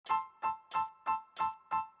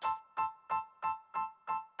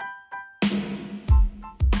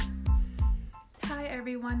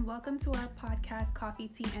everyone. Welcome to our podcast, Coffee,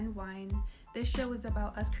 Tea, and Wine. This show is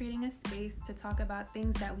about us creating a space to talk about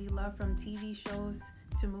things that we love, from TV shows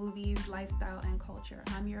to movies, lifestyle, and culture.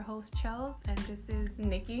 I'm your host, Chels, and this is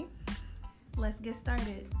Nikki. Let's get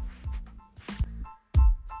started.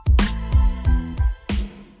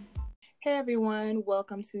 Hey everyone,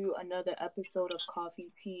 welcome to another episode of Coffee,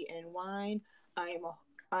 Tea, and Wine.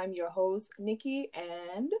 I'm your host, Nikki,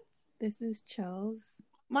 and This is Chels.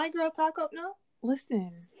 my girl talk up now.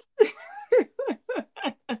 Listen,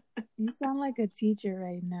 you sound like a teacher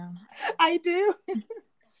right now. I do.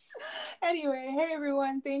 Anyway, hey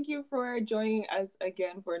everyone, thank you for joining us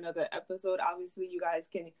again for another episode. Obviously, you guys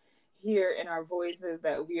can hear in our voices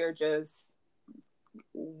that we are just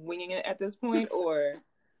winging it at this point, or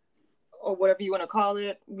whatever you want to call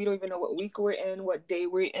it. We don't even know what week we're in, what day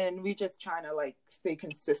we're in. We just trying to stay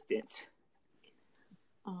consistent.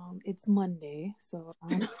 It's Monday, so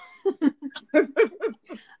I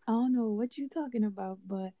don't know what you're talking about,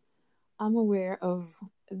 but I'm aware of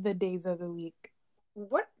the days of the week.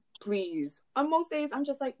 What? Please. On most days, I'm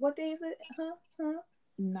just like, what day is it?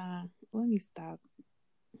 Nah, let me stop.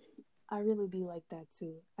 I really be like that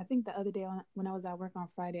too. I think the other day when I was at work on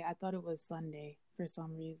Friday, I thought it was Sunday for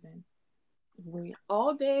some reason. Weird.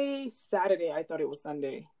 All day Saturday, I thought it was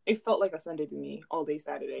Sunday. It felt like a Sunday to me, all day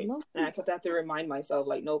Saturday. And I kept having to remind myself,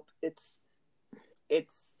 nope, it's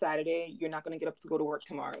Saturday. You're not going to get up to go to work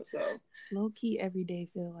tomorrow. So low key, every day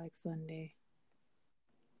feel like Sunday.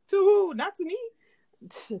 To who? Not to me.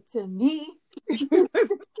 To me.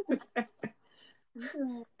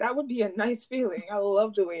 That would be a nice feeling. I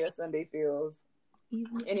love the way your Sunday feels.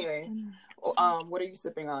 Anyway, what are you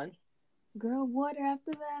sipping on? Girl, water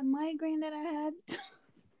after that migraine that I had.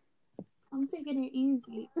 I'm taking it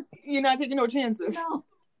easy. You're not taking no chances. No.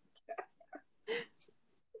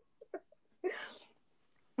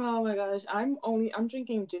 Oh my gosh, I'm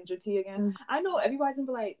drinking ginger tea again. I know everybody's gonna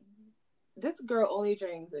be like, this girl only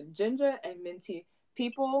drinks ginger and mint tea.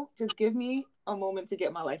 People, just give me a moment to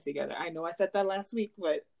get my life together. I know I said that last week,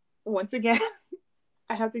 but once again,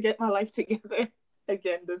 I have to get my life together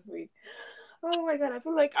again this week. Oh my God, I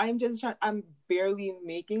feel like I'm barely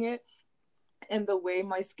making it. And the way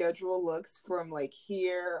my schedule looks from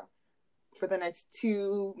here for the next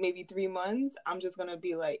 2, maybe 3 months, I'm just going to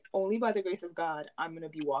be only by the grace of God, I'm going to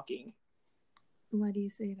be walking. Why do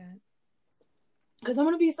you say that? Because I'm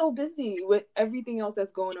going to be so busy with everything else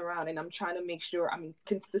that's going around. And I'm trying to make sure I'm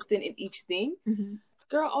consistent in each thing. Mm-hmm.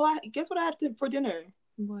 Girl, guess what I had for dinner?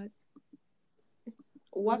 What?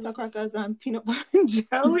 Water crackers and peanut butter and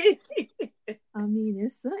jelly. I mean,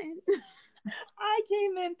 it's something. I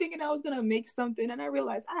came in thinking I was gonna make something, and I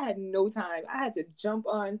realized I had no time. I had to jump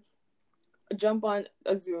on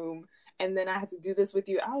a Zoom, and then I had to do this with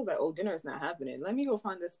you. I was like, oh, dinner is not happening. Let me go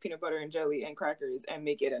find this peanut butter and jelly and crackers and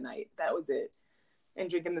make it a night. That was it. And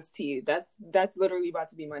drinking this tea. That's literally about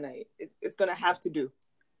to be my night. It's gonna have to do.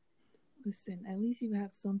 Listen, at least you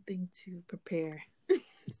have something to prepare.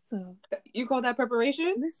 So you call that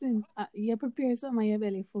preparation? Listen, you prepare something your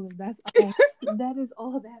belly full. That's all. That is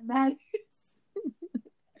all that matters.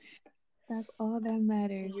 That's all that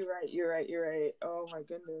matters. You're right. Oh my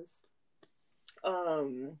goodness.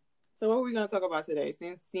 So what are we gonna talk about today?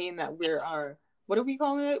 Seeing that what do we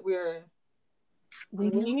call it? We're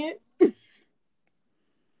winging it.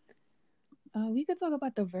 We could talk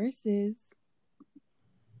about the verses.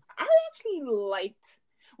 I actually liked.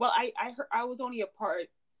 Well, I heard, I was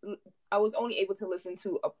only able to listen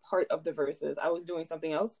to a part of the verses. I was doing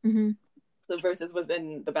something else. Mm-hmm. The verses was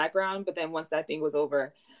in the background, but then once that thing was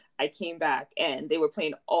over, I came back and they were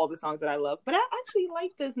playing all the songs that I love. But I actually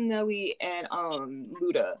like this Nelly and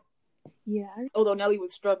Luda. Yeah. Although Nelly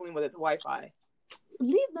was struggling with its Wi-Fi.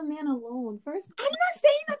 Leave the man alone. First, I'm not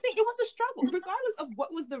saying nothing. It was a struggle. Regardless of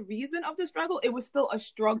what was the reason of the struggle, it was still a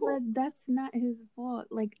struggle. But that's not his fault.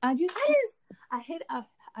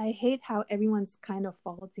 I hate how everyone's kind of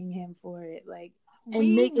faulting him for it.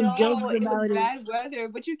 And making jokes about it. Bad weather,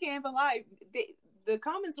 but you can't even lie. The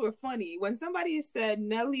comments were funny. When somebody said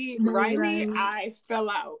Nelly Riley, I fell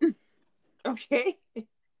out. Okay?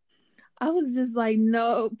 I was just like,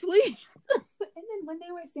 no, please. And then when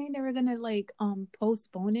they were saying they were gonna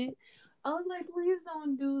postpone it, I was like, please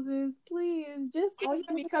don't do this, please. Just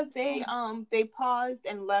because they paused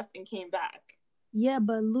and left and came back. Yeah,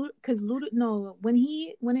 but because when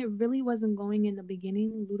it really wasn't going in the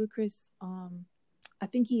beginning, Ludacris, I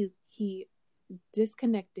think he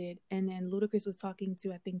disconnected, and then Ludacris was talking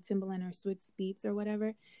to, I think, Timbaland or Swizz Beatz or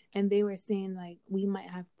whatever, and they were saying we might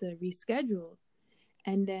have to reschedule.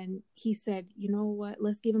 And then he said, you know what,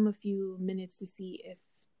 let's give him a few minutes to see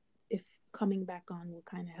if coming back on will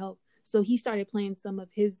kind of help. So he started playing some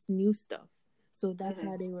of his new stuff. So that's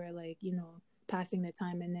how they were like, you know, passing the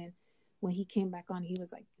time. And then when he came back on, he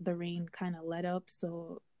was like, the rain kind of let up,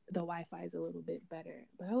 so the Wi-Fi is a little bit better.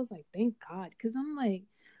 But I was like, thank God, because I'm like,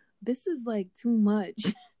 this is like too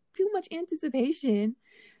much, too much anticipation,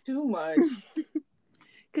 too much.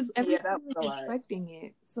 Because everybody was expecting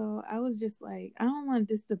it. So I was just like, I don't want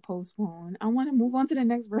this to postpone. I want to move on to the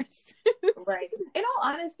next verse. Right. In all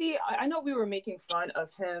honesty, I know we were making fun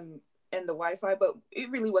of him and the Wi-Fi, but it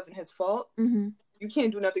really wasn't his fault. Mm-hmm. You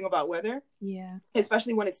can't do nothing about weather. Yeah.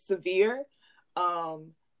 Especially when it's severe.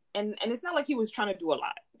 And it's not like he was trying to do a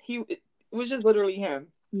lot. It was just literally him.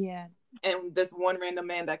 Yeah. And this one random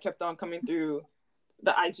man that kept on coming through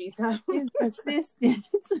the IG sound. His assistant.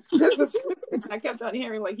 I kept on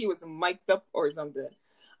hearing like he was mic'd up or something.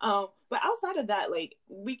 But outside of that, like,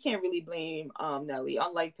 we can't really blame Nelly.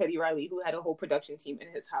 Unlike Teddy Riley, who had a whole production team in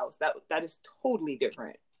his house. That is totally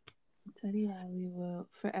different. Teddy Riley will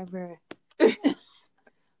forever be.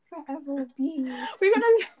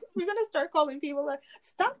 We're gonna start calling people like,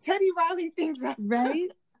 stop Teddy Riley things up. Right?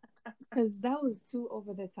 Because that was too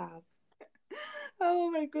over the top.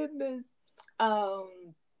 Oh my goodness.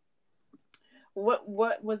 What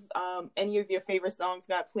was any of your favorite songs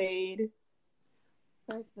got played?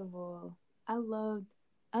 First of all, I love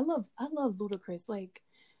Ludacris. Like,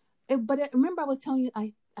 but remember I was telling you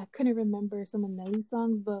I couldn't remember some of Nelly's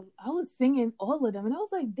songs, but I was singing all of them, and I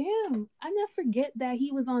was like, damn, I never forget that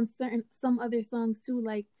he was on some other songs too.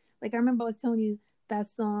 Like I remember I was telling you that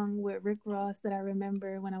song with Rick Ross that I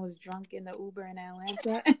remember when I was drunk in the Uber in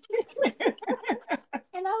Atlanta.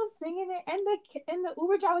 And I was singing it, and the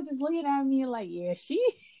Uber driver was just looking at me like, yeah, she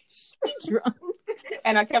drunk.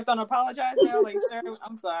 And I kept on apologizing. I was like, sir,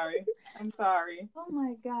 I'm sorry. Oh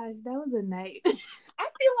my gosh, that was a night. I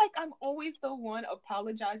feel like I'm always the one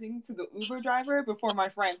apologizing to the Uber driver before my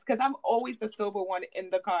friends, because I'm always the sober one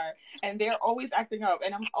in the car, and they're always acting up,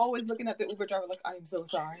 and I'm always looking at the Uber driver like, I'm so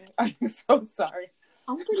sorry.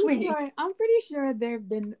 I'm pretty sure there have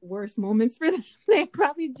been worse moments for them. They're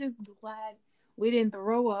probably just glad we didn't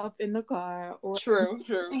throw up in the car or true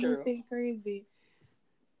anything crazy.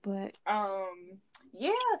 But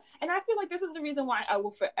yeah, and I feel like this is the reason why I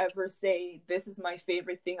will forever say this is my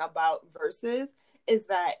favorite thing about Versus, is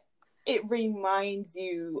that it reminds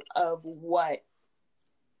you of what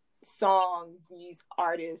song these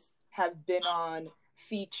artists have been on,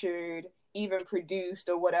 featured, even produced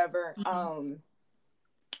or whatever.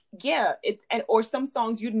 Yeah, or some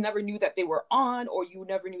songs you never knew that they were on, or you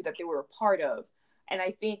never knew that they were a part of. And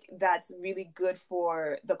I think that's really good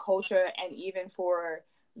for the culture, and even for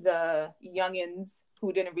the youngins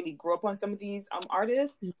who didn't really grow up on some of these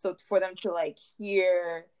artists. So for them to like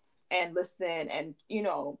hear and listen and, you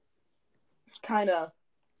know, kind of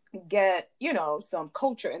get, you know, some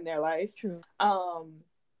culture in their life. True.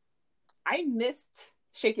 I missed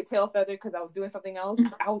Shake It Tail Feather because I was doing something else.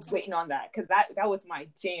 I was waiting on that because that was my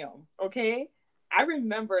jam. Okay, I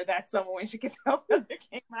remember that summer when Shake It Tail Feather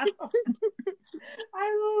came out.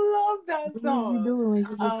 I love that song. What were you doing when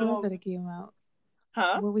Shake It Tail Feather came out?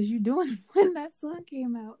 Huh? What was you doing when that song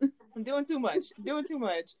came out? I'm doing too much.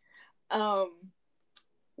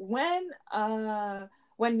 When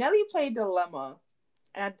Nelly played Dilemma,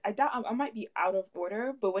 and I doubt I might be out of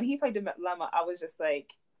order, but when he played Dilemma, I was just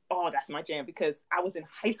like, oh, that's my jam, because I was in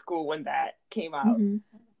high school when that came out.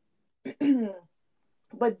 Mm-hmm.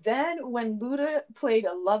 But then when Luda played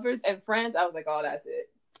Lovers and Friends, I was like, oh, that's it.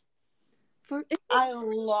 I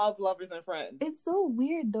love Lovers and Friends. It's so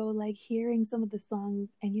weird though, like hearing some of the songs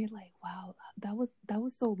and you're like, wow, that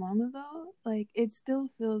was so long ago. Like, it still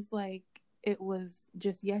feels like it was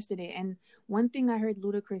just yesterday. And one thing I heard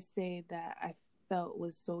Ludacris say that I felt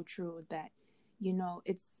was so true, that, you know,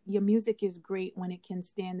 it's, your music is great when it can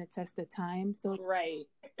stand the test of time. So right,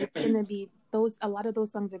 it's gonna be a lot of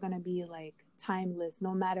those songs are gonna be like timeless,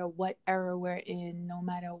 no matter what era we're in, no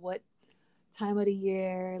matter what time of the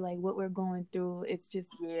year, like what we're going through. It's just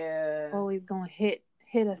always gonna hit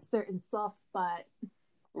a certain soft spot.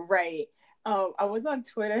 Right. I was on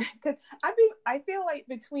Twitter because I feel like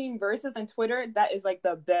between Versus and Twitter, that is like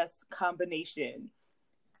the best combination.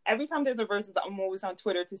 Every time there's a Versus, I'm always on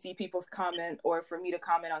Twitter to see people's comment or for me to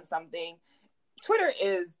comment on something. Twitter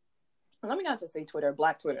is, let me not just say Twitter,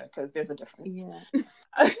 Black Twitter, because there's a difference. Yeah.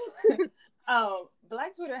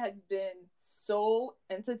 Black Twitter has been so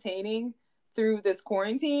entertaining through this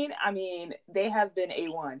quarantine. I mean, they have been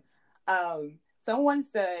A1. Someone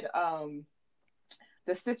said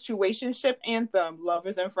the situationship anthem,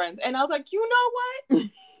 Lovers and Friends, and I was like, you know what?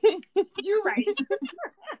 You're right.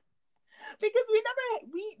 Because we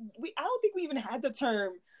I don't think we even had the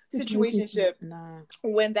term situationship Nah.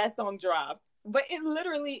 when that song dropped. But it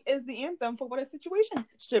literally is the anthem for what a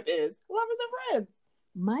situationship is. Lovers and friends.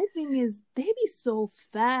 My thing is, they be so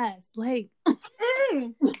fast. Like,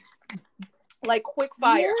 like quick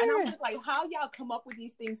fire. yeah. And I'm just like, how y'all come up with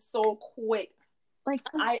these things so quick? Like,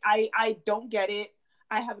 I don't get it.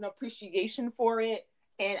 I have an appreciation for it.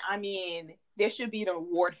 And I mean, there should be an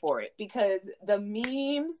award for it because the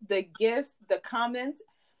memes, the gifts, the comments,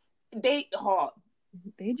 they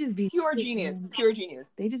just be pure genius. Pure genius.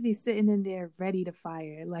 They just be sitting in there ready to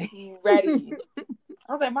fire. Like, ready.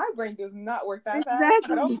 I was like, my brain does not work that fast.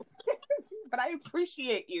 But I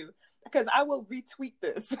appreciate you because I will retweet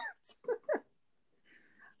this.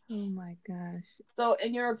 Oh my gosh. So,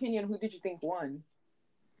 in your opinion, who did you think won?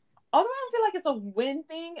 Although I don't feel like it's a win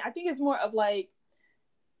thing, I think it's more of like,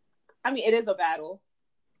 I mean, it is a battle.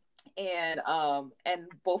 And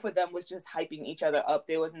both of them was just hyping each other up.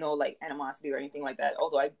 There was no like animosity or anything like that.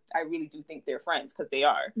 Although I really do think they're friends because they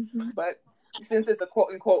are. Mm-hmm. But since it's a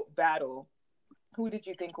quote unquote battle, who did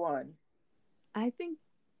you think won? I think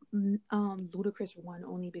Ludacris won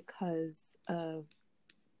only because of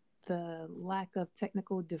the lack of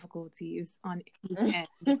technical difficulties on his end.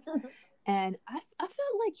 And I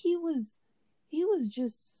felt like he was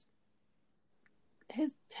just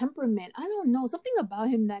his temperament. I don't know, something about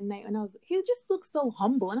him that night, and he just looked so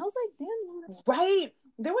humble, and I was like, damn. Right,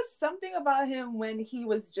 there was something about him when he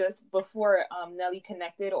was just before Nelly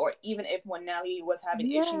connected, or even if when Nelly was having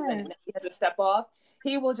issues and Nelly had to step off,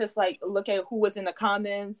 he will just like look at who was in the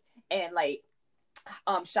comments and like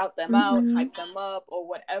shout them out, hype them up, or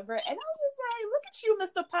whatever. And I was just like, look at you,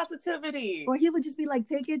 Mr. Positivity. Or he would just be like,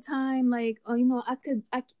 take your time, like, oh, you know,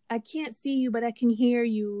 I can't see you, but I can hear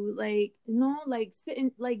you, like, you know, like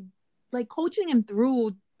sitting, like coaching him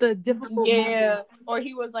through the difficult moments. Or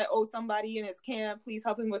he was like, oh, somebody in his camp, please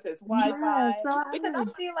help him with his Wi-Fi. Because I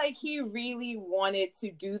feel like he really wanted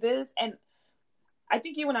to do this. And I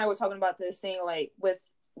think you and I were talking about this thing, like with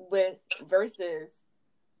Versus,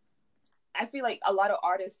 I feel like a lot of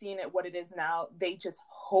artists seeing it what it is now, they just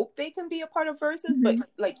hope they can be a part of Versus, but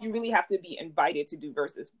like you really have to be invited to do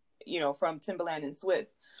Versus, you know, from Timbaland and Swiss.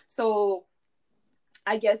 So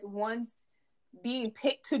I guess once being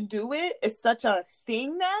picked to do it is such a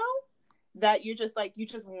thing now that you just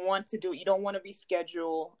want to do it. You don't want to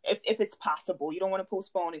reschedule if it's possible. You don't want to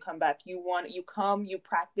postpone and come back. You come, you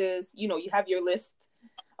practice, you know, you have your list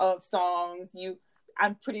of songs.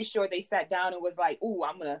 I'm pretty sure they sat down and was like, ooh,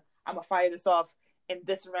 I'm gonna fire this off in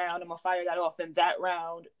this round. I'm gonna fire that off in that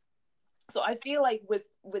round. So I feel like with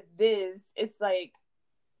this, it's like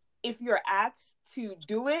if you're asked to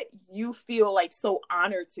do it, you feel like so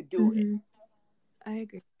honored to do it. I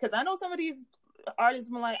agree. Because I know some of these artists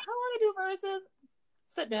been like, I want to do Versus.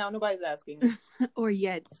 Sit down, nobody's asking. Or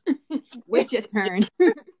yet. Wait your turn.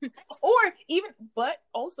 Or even, but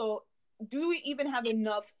also, do we even have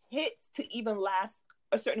enough hits to even last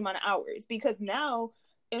a certain amount of hours? Because now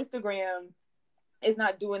Instagram is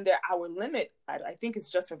not doing their hour limit. I think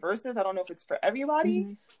it's just for Versus. I don't know if it's for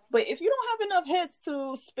everybody. But if you don't have enough hits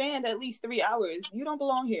to span at least 3 hours, you don't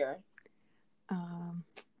belong here.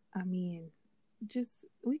 I mean,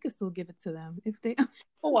 we could still give it to them if they.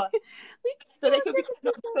 For what? So they could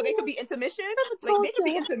be intermission. Like they could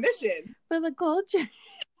be intermission for the culture.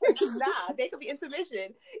 Nah, they could be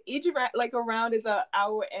intermission. Each round is an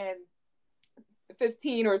hour and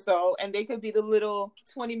 15 or so, and they could be the little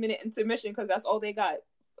 20-minute intermission because that's all they got.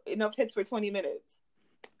 Enough hits for 20 minutes.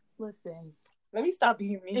 Listen, let me stop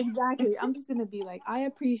being mean. Exactly. I'm just gonna be like, I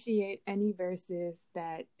appreciate any Versus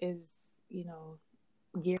that is, you know,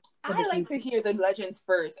 geared. I like to hear the legends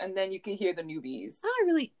first, and then you can hear the newbies. I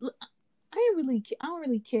don't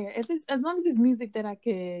really care if it's as long as it's music that I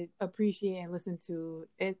could appreciate and listen to.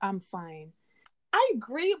 I'm fine. I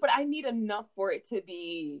agree, but I need enough for it to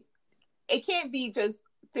be. It can't be just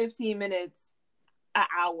 15 minutes, an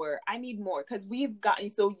hour. I need more because we've gotten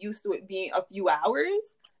so used to it being a few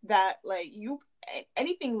hours that like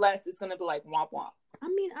anything less is gonna be like womp womp. I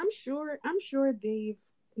mean, I'm sure they've,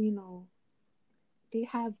 you know, they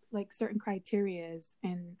have like certain criterias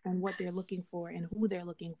and what they're looking for and who they're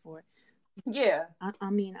looking for. Yeah. I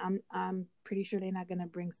mean, I'm pretty sure they're not gonna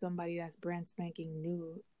bring somebody that's brand spanking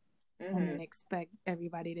new and then expect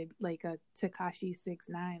everybody to like a Tekashi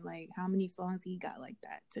 6ix9ine. Like, how many songs he got like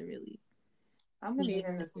that to really? I'm gonna need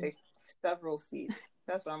him to take several seats.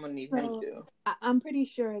 That's what I'm gonna need him to do. I'm pretty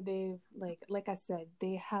sure they've like I said,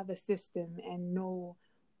 they have a system and know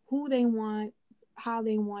who they want, how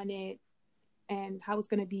they want it, and how it's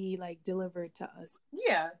gonna be like delivered to us.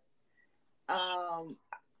 Yeah.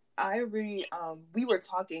 I really we were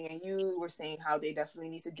talking and you were saying how they definitely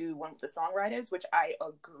need to do one with the songwriters, which I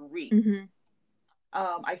agree. Mm-hmm.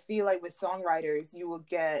 I feel like with songwriters you will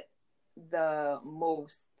get the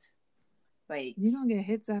most, like, You don't get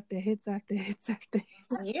hits after hits after hits after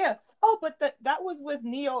hits. yeah. Oh, but that was with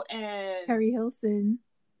Neo and Harry Hilson.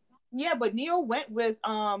 yeah, but Neo went with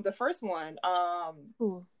the first one.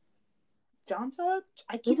 Cool. Jonta?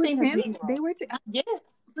 I It keep was saying his him. name They wrong. were Yeah.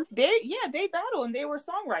 They battled and they were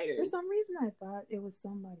for songwriters. some reason I thought it was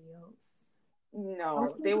somebody else. I was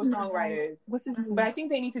No, they were thinking about songwriters. what's his But name? I think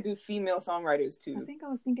they need to do female songwriters I too. think I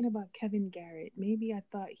was thinking about Kevin Garrett. Maybe I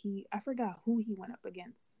thought I forgot who he went up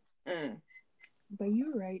against. Mm. But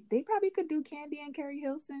you're right. They probably could do Candy and Carrie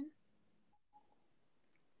Hilson.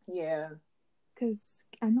 Yeah. Because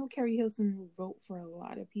I know Carrie Hilson wrote for a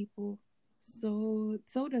lot of people. So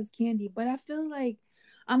does Candy. But I feel like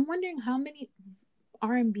I'm wondering how many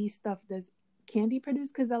R&B stuff does Candy produce?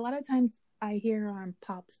 Because a lot of times I hear on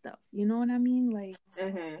pop stuff. You know what I mean? Like,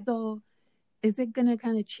 Mm-hmm. so is it gonna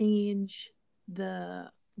kind of change the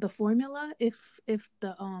formula if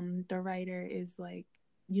the writer is like,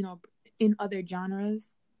 in other genres?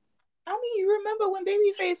 I mean, you remember when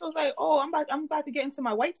Babyface was like, "Oh, I'm about to get into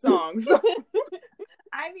my white songs."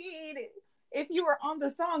 I mean, if you were on the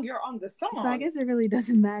song, you're on the So I song. guess it really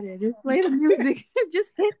doesn't matter. Just play the music.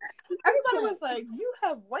 Just hit. Everybody was like, "You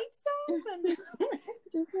have white songs," and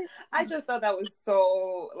I just thought that was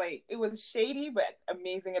so, like, it was shady but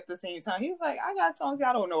amazing at the same time. He was like, "I got songs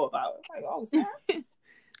y'all don't know about." It's like, oh snap!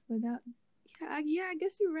 Without, yeah, I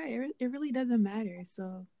guess you're right. It really doesn't matter.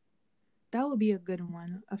 So that would be a good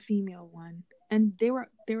one, a female one. And they were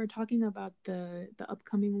talking about the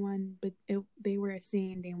upcoming one, but they were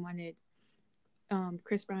saying they wanted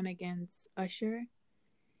Chris Brown against Usher,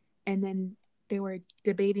 and then they were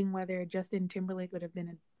debating whether Justin Timberlake would have been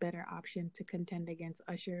a better option to contend against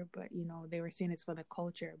Usher, but they were saying it's for the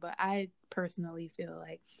culture. But I personally feel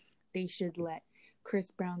like they should let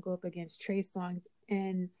Chris Brown go up against Trey Songz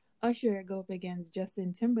and Usher go up against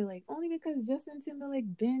Justin Timberlake, only because Justin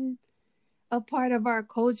Timberlake been a part of our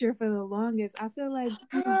culture for the longest. I feel like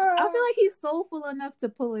he's soulful enough to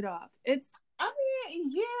pull it off. I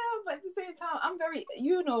mean, yeah, but at the same time,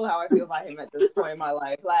 you know how I feel about him at this point in my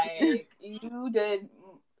life. Like, you did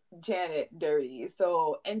Janet dirty.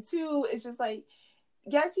 So, and two, it's just like,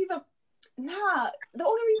 yes, the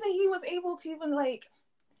only reason he was able to even, like,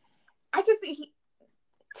 I just think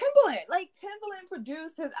Timbaland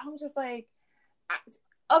produced his, I'm just like,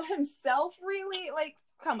 of himself, really? Like,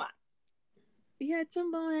 come on. Yeah,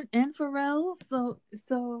 Timbaland and Pharrell.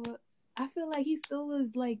 So I feel like he still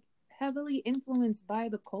was like heavily influenced by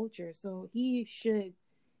the culture. So he should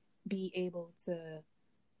be able to,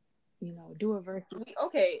 do a verse.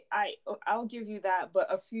 Okay, I'll give you that, but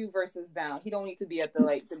a few verses down. He don't need to be at the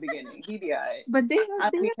beginning. He be alright. But they I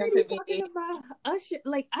they need him already to talking be. about Usher.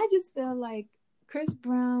 Like I just feel like Chris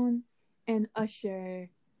Brown and Usher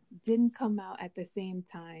didn't come out at the same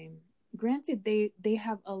time. Granted, they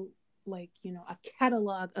have a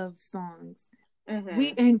catalog of songs.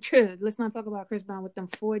 Mm-hmm. Let's not talk about Chris Brown with them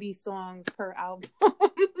 40 songs per album.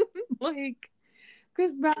 Like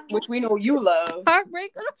Chris Brown, Which we know you love.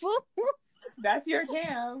 Heartbreak. That's your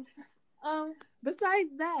jam. Besides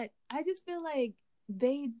that, I just feel like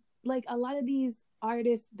they like a lot of these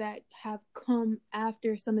artists that have come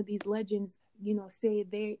after some of these legends, say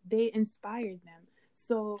they inspired them.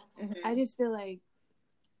 So I just feel like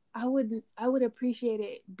I would appreciate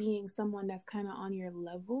it being someone that's kind of on your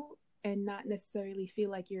level and not necessarily feel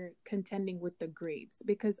like you're contending with the greats,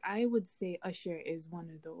 because I would say Usher is one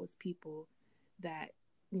of those people that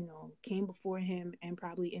came before him and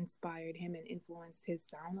probably inspired him and influenced his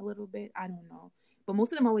sound a little bit. I don't know, but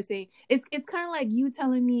most of them always say it's kind of like you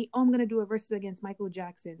telling me, oh, I'm gonna do a versus against Michael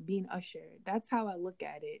Jackson, being Usher. That's how I look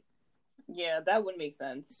at it. Yeah, that would make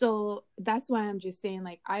sense. So that's why I'm just saying,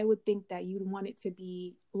 like, I would think that you'd want it to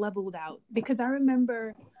be leveled out, because I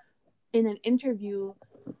remember in an interview,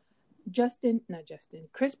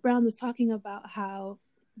 Chris Brown was talking about how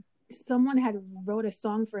someone had wrote a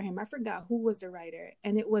song for him. I forgot who was the writer,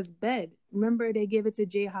 and it was Bed. Remember, they gave it to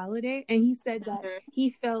Jay Holiday, and he said that he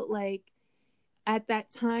felt like at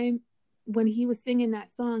that time when he was singing that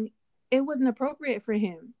song, it wasn't appropriate for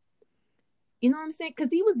him. You know what I'm saying?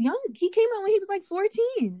 Because he was young. He came out when he was like 14.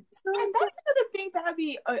 So, And that's another thing that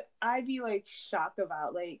I'd be like shocked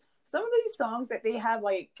about. Like, some of these songs that they have,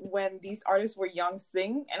 like, when these artists were young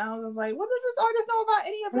sing, and I was like, what does this artist know about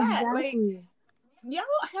any of that? exactly. Like,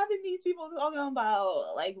 y'all having these people talking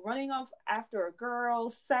about, like, running off after a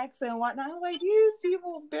girl, sex and whatnot. I'm like, these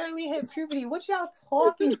people barely hit puberty. What y'all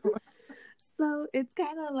talking about? So it's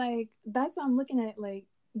kind of like, that's how I'm looking at it. Like,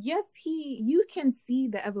 yes, you can see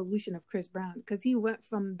the evolution of Chris Brown because he went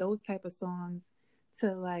from those type of songs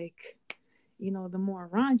to like, the more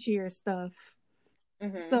raunchier stuff.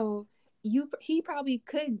 Mm-hmm. So he probably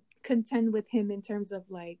could contend with him in terms of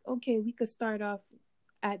like, okay, we could start off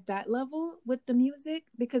at that level with the music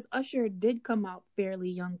because Usher did come out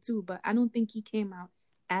fairly young too, but I don't think he came out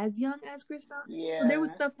as young as Chris Brown. So there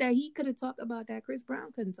was Yeah. stuff that he could have talked about that Chris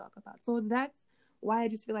Brown couldn't talk about. So that's why I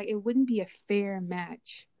just feel like it wouldn't be a fair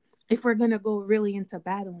match if we're gonna go really into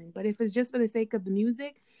battling. But if it's just for the sake of the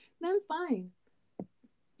music, then fine.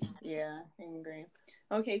 Yeah, I agree.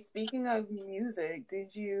 Okay, speaking of music,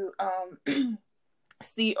 did you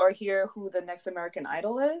see or hear who the next American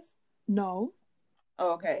Idol is? No.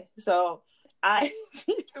 Oh, okay. So I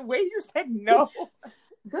the way you said no.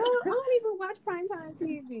 Girl, I don't even watch primetime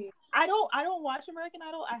TV. I don't watch American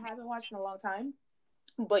Idol. I haven't watched in a long time.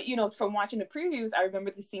 But from watching the previews, I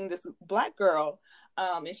remember seeing this black girl,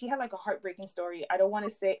 and she had like a heartbreaking story. I don't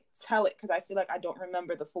want to tell it because I feel like I don't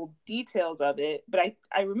remember the full details of it, but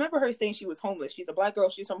I remember her saying she was homeless. She's a black girl.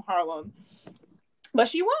 She's from Harlem, but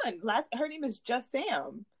she won. Her name is Just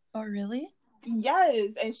Sam. Oh, really?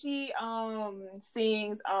 Yes, and she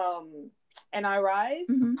sings "And I Rise."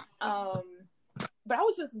 Mm-hmm. But I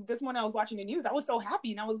was just this morning I was watching the news. I was so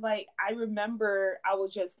happy, and I was like, I remember I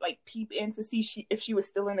would just like peep in to see if she was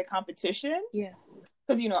still in the competition. Yeah.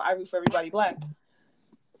 Because I root for everybody black.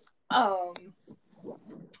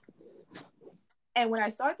 And when I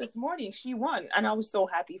saw it this morning, she won, and I was so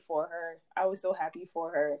happy for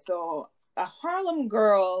her. So a Harlem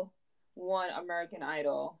girl won American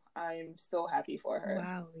Idol. I'm so happy for her.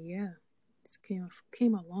 Wow. Yeah. This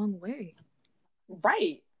came a long way.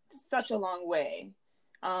 Right, such a long way.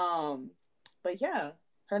 But yeah,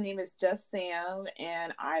 her name is Just Sam,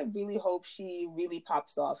 and I really hope she really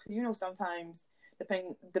pops off. Sometimes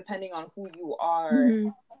depending on who you are Mm-hmm.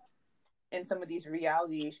 in some of these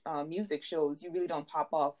reality music shows, you really don't pop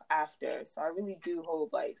off after. So I really do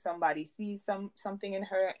hope like somebody sees something in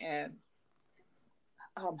her and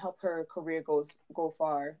help her career go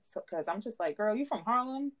far. So because I'm just like, girl, you from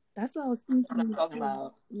Harlem? That's what I was That's what I'm thinking. talking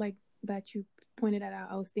about. Like that you pointed that out.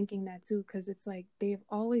 I was thinking that too because it's like they've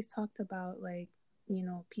always talked about like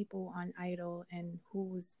people on Idol and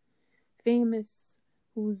who's famous,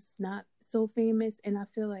 who's not so famous, and I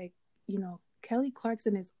feel like Kelly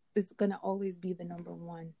Clarkson is gonna always be the number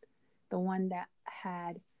one, the one that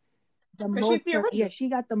had the Because she's most. the original. Yeah, she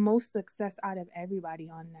got the most success out of everybody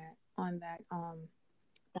on that.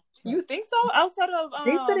 You think so? Outside of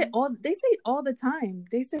They said it all. They say it all the time.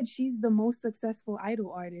 They said she's the most successful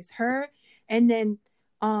Idol artist. Her, and then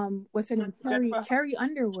what's her name? Carrie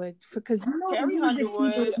Underwood. Because the Carrie music people.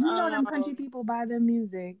 Underwood. Them country people buy their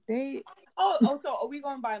music. They. So are we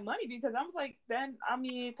going by money? Because I was like,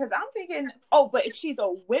 because I'm thinking, but if she's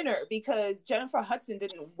a winner, because Jennifer Hudson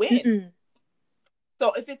didn't win. Mm-mm.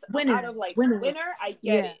 So if it's winner, out of like winner, I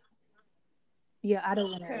get it. Yeah, I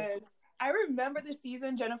don't know. Because I remember the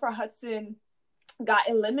season Jennifer Hudson got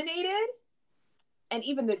eliminated, and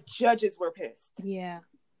even the judges were pissed. Yeah.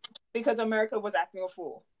 Because America was acting a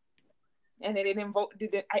fool. And they didn't vote.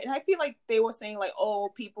 And I feel like they were saying like,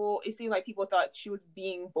 it seemed like people thought she was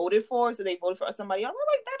being voted for, so they voted for somebody else. I'm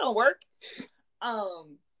like, that don't work.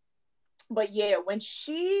 But yeah, when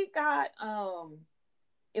she got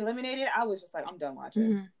eliminated, I was just like, I'm done watching.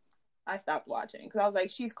 Mm-hmm. I stopped watching because I was like,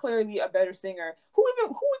 she's clearly a better singer. Who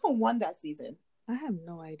even won that season? I have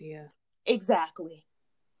no idea. Exactly.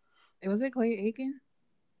 Was it Clay Aiken?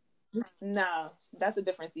 Nah, that's a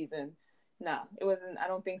different season. Nah, it wasn't. I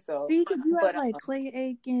don't think so. See, because you have like Clay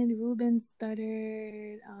Aiken, Ruben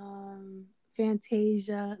Studdard,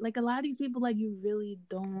 Fantasia. Like a lot of these people, like you really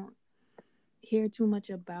don't hear too much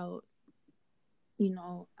about,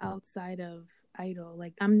 outside of Idol.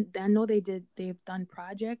 Like I know they've done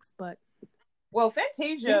projects, but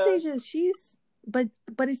Fantasia, she's but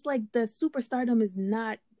it's like the superstardom is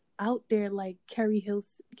not out there like Kelly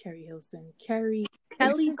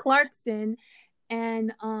Clarkson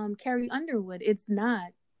and Carrie Underwood. It's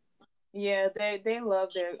not. Yeah, they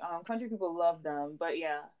love their country people love them, but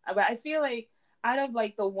yeah, but I feel like out of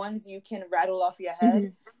like the ones you can rattle off your head,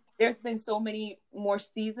 mm-hmm. there's been so many more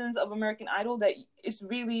seasons of American Idol that it's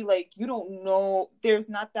really like you don't know. There's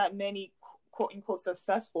not that many quote unquote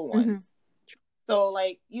successful ones. Mm-hmm. So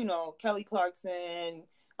like Kelly Clarkson,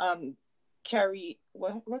 Carrie,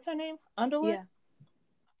 what's her name? Underwood.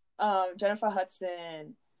 Yeah. Jennifer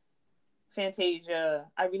Hudson. Fantasia.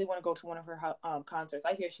 I really want to go to one of her concerts.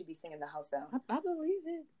 I hear she'd be singing the house down. I believe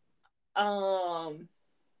it.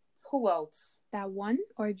 Who else? That one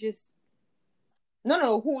or just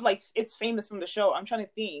no? Who like it's famous from the show? I'm trying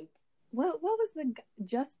to think. what was the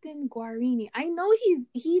Justin Guarini? I know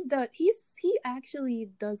he actually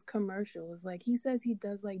does commercials. Like he says he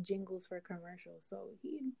does like jingles for commercials. So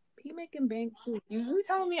he making bank too. You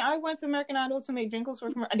telling me I went to American Idol to make jingles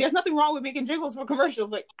for commercials? There's nothing wrong with making jingles for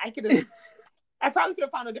commercials. Like I probably could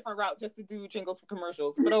have found a different route just to do jingles for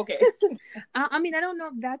commercials, but okay. I mean, I don't know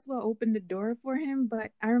if that's what opened the door for him,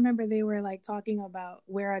 but I remember they were like talking about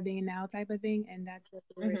where are they now type of thing, and that's what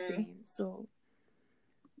they were saying. So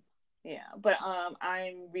yeah, but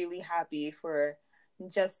I'm really happy for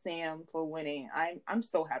Just Sam for winning. I'm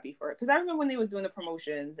so happy for it because I remember when they was doing the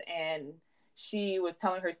promotions and she was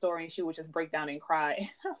telling her story and she would just break down and cry.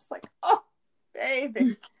 I was like, oh,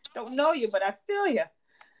 baby, don't know you, but I feel you.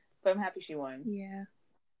 But I'm happy she won. Yeah.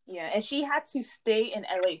 Yeah, and she had to stay in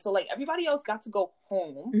LA. So like everybody else got to go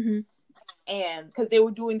home, and because they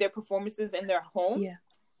were doing their performances in their homes,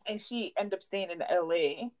 and she ended up staying in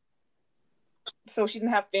LA. So she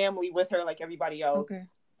didn't have family with her like everybody else. Okay.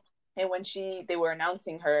 And when they were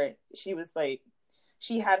announcing her, she was like,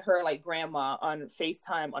 she had her like grandma on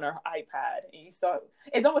FaceTime on her iPad, and you saw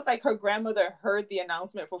it's almost like her grandmother heard the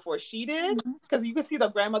announcement before she did, because you could see the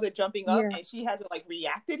grandmother jumping up, and she hasn't like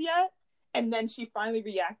reacted yet, and then she finally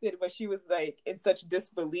reacted, but she was like in such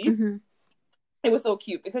disbelief. It was so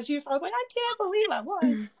cute because she was like, I can't believe I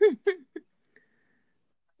won.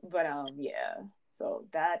 But yeah. So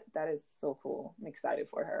that is so cool. I'm excited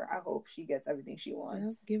for her. I hope she gets everything she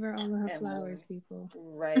wants. Yep, give her all of her flowers, people.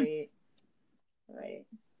 Right. Right.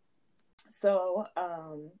 So,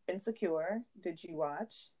 Insecure, did you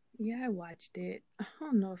watch? Yeah, I watched it. I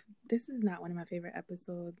don't know if this is not one of my favorite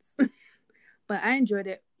episodes, but I enjoyed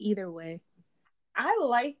it either way. I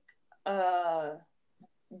like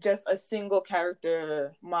just a single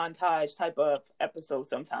character montage type of episode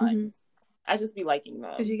sometimes. I just be liking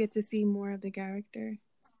them because you get to see more of the character.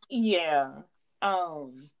 Yeah.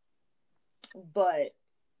 But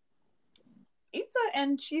Issa,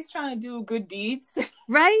 and she's trying to do good deeds.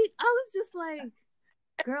 Right? I was just like,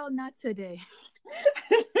 girl, not today.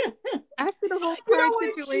 After the whole Park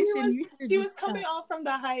situation, she was coming off from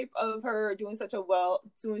the hype of her doing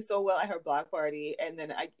so well at her block party, and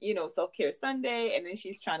then self-care Sunday, and then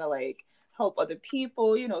she's trying to like help other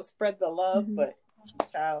people, spread the love, but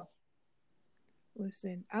child.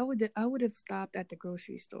 Listen, I would have stopped at the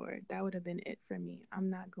grocery store. That would have been it for me. I'm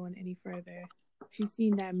not going any further. She's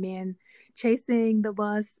seen that man chasing the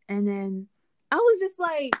bus, and then I was just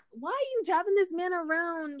like, why are you driving this man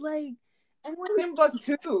around? Like, and when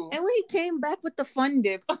he came back with the fun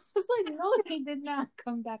dip, I was like, no, he did not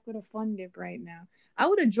come back with a fun dip right now. I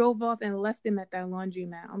would have drove off and left him at that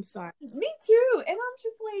laundromat. I'm sorry. Me too. And I'm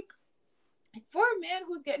just like, for a man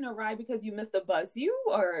who's getting a ride because you missed the bus, you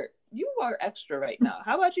are extra right now.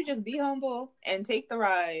 How about you just be humble and take the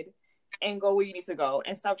ride and go where you need to go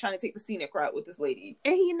and stop trying to take the scenic route with this lady.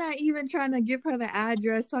 And he not even trying to give her the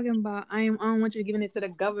address, talking about I don't want you giving it to the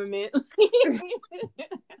government.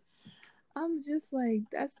 I'm just like,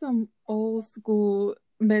 that's some old school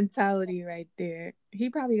mentality right there. He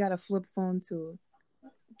probably got a flip phone too.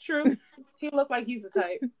 True. He looked like he's the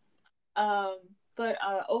type. But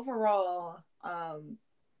overall,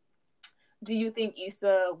 do you think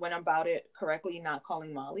Issa went about it correctly, not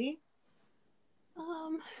calling Molly?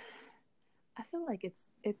 I feel like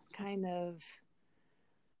it's kind of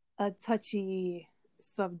a touchy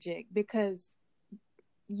subject because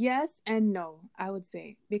yes and no, I would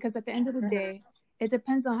say, because at the end of the day, it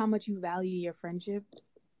depends on how much you value your friendship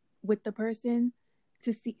with the person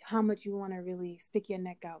to see how much you want to really stick your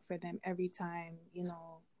neck out for them every time,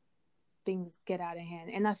 things get out of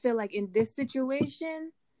hand. And I feel like in this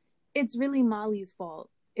situation, it's really Molly's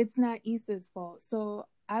fault. It's not Issa's fault. So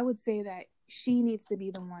I would say that she needs to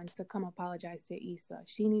be the one to come apologize to Issa.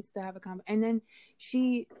 She needs to have a and then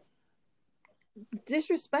she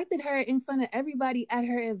disrespected her in front of everybody at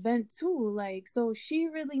her event too. Like, so she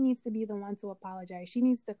really needs to be the one to apologize. She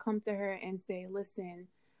needs to come to her and say, listen,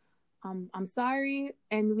 I'm sorry,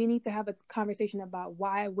 and we need to have a conversation about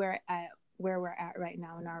why we're at where we're at right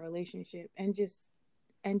now in our relationship, and just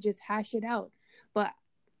hash it out. But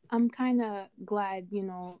I'm kind of glad,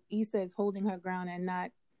 Issa is holding her ground and not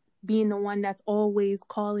being the one that's always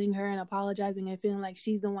calling her and apologizing and feeling like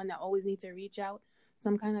she's the one that always needs to reach out. So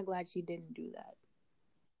I'm kind of glad she didn't do that.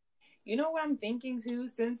 You know what I'm thinking too,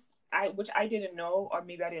 which I didn't know, or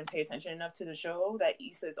maybe I didn't pay attention enough to the show, that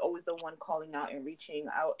Issa is always the one calling out and reaching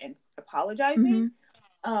out and apologizing.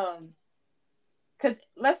 Because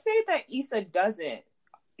let's say that Issa doesn't.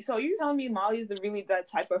 So you telling me Molly is really that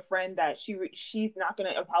type of friend that she's not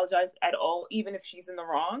going to apologize at all, even if she's in the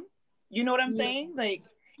wrong? You know what I'm saying? Like,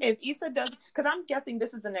 if Issa does, because I'm guessing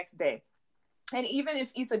this is the next day. And even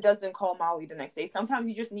if Issa doesn't call Molly the next day, sometimes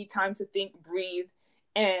you just need time to think, breathe,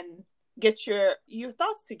 and get your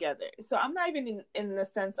thoughts together. So I'm not even in the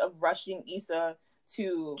sense of rushing Issa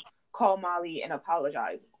to call Molly and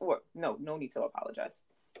apologize. Or no need to apologize.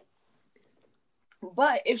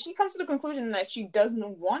 But if she comes to the conclusion that she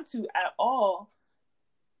doesn't want to at all,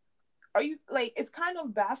 are you like, it's kind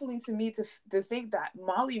of baffling to me to think that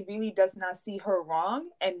Molly really does not see her wrong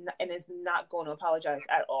and is not going to apologize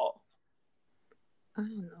at all. I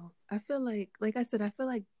don't know. I feel like I said, I feel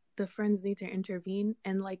like the friends need to intervene.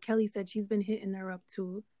 And like Kelly said, she's been hitting her up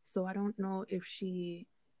too. So I don't know if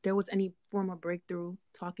there was any form of breakthrough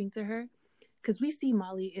talking to her. Because we see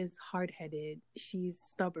Molly is hard headed. She's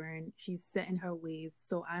stubborn. She's set in her ways.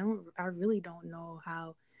 So I really don't know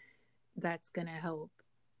how that's going to help.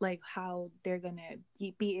 Like how they're going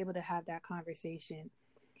to be able to have that conversation.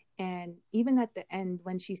 And even at the end,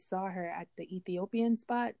 when she saw her at the Ethiopian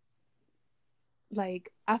spot,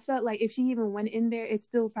 like I felt like if she even went in there, it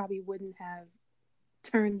still probably wouldn't have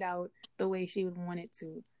turned out the way she would want it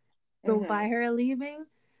to. So by her leaving,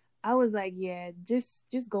 I was like, yeah, just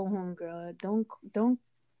go home, girl. Don't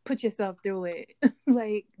put yourself through it.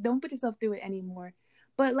 Like, don't put yourself through it anymore.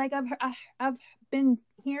 But like I've been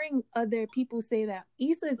hearing other people say that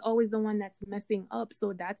Issa is always the one that's messing up,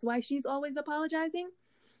 so that's why she's always apologizing.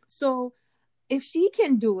 So if she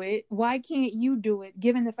can do it, why can't you do it,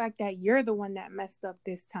 given the fact that you're the one that messed up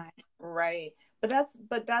this time? Right. But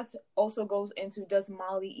that's also goes into, does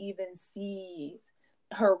Molly even see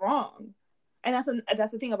her wrong? And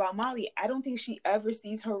that's the thing about Molly. I don't think she ever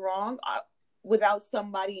sees her wrong without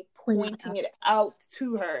somebody pointing it out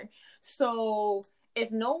to her. So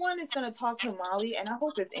if no one is going to talk to Molly, and I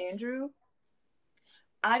hope it's Andrew,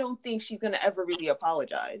 I don't think she's going to ever really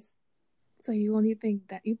apologize. So you think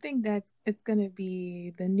that it's going to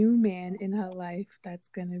be the new man in her life that's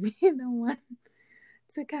going to be the one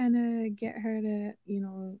to kind of get her to,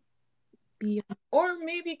 be. Or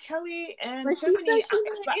maybe Kelly and But Tiffany. she said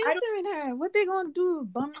she's not answering her. What they gonna do?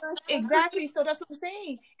 Bum her? Exactly. So that's what I'm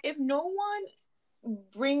saying. If no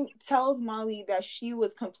one tells Molly that she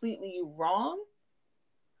was completely wrong,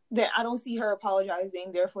 then I don't see her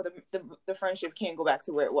apologizing. Therefore, the friendship can't go back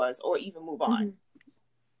to where it was or even move on. Mm-hmm.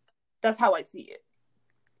 That's how I see it.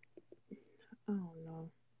 I don't know.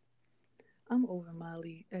 I'm over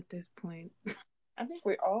Molly at this point. I think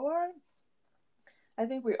we all are.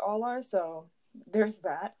 So there's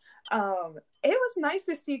that. It was nice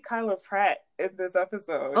to see Kyla Pratt in this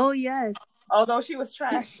episode. Oh yes. Although she was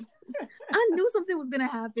trash. I knew something was gonna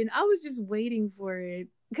happen. I was just waiting for it.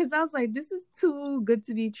 Because I was like, this is too good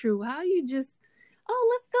to be true. How you just,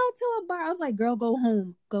 let's go to a bar. I was like, girl, go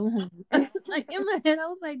home. Go home. Like in my head, I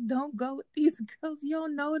was like, don't go with these girls. You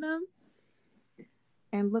don't know them.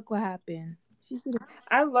 And look what happened.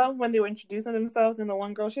 I love when they were introducing themselves, and the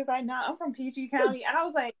one girl, she's like, nah, I'm from PG County. And I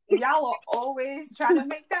was like, y'all are always trying to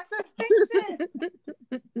make that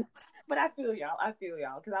distinction. But I feel y'all,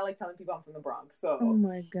 because I like telling people I'm from the Bronx. So oh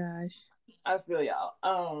my gosh, I feel y'all.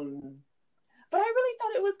 But I really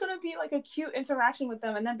thought it was gonna be like a cute interaction with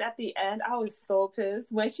them, and then at the end, I was so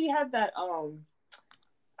pissed when she had that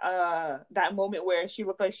that moment where she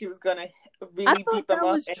looked like she was gonna really beat them up. That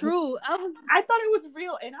was true. I thought it was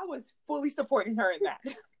real, and I was fully supporting her in that.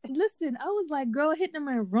 Listen, I was like, girl, hit them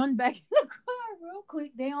and run back in the car real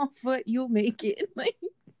quick. They on foot, you'll make it. Like,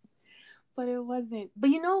 but it wasn't. But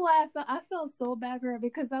you know what? I felt so bad for her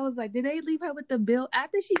because I was like, did they leave her with the bill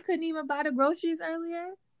after she couldn't even buy the groceries earlier?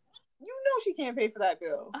 You know she can't pay for that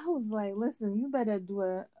bill. I was like, listen, you better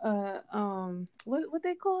do what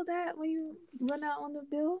they call that when you run out on the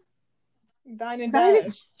bill? Dine and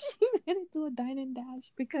dash. You better do a dine and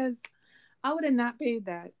dash because I would have not paid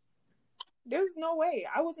that. There's no way.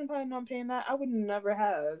 I wasn't planning on paying that. I would never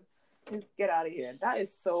have. Just get out of here. That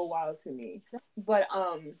is so wild to me. But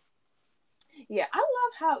yeah, I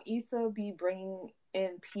love how Issa be bringing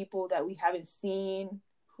in people that we haven't seen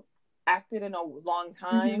acted in a long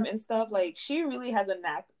time and stuff. Like, she really has a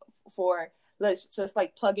knack for just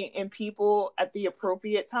like plugging in people at the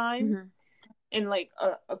appropriate time in like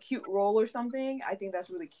a cute role or something. I think that's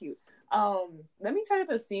really cute. Let me tell you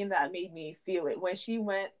the scene that made me feel it when she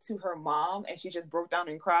went to her mom and she just broke down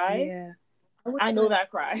and cried. Yeah, I know that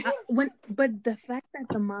cry. But the fact that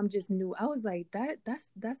the mom just knew, I was like,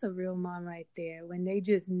 that's a real mom right there. When they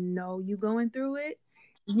just know you going through it,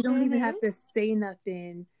 you don't even have to say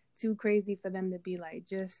nothing too crazy for them to be like,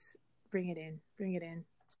 just bring it in.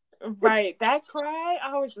 Right, that cry,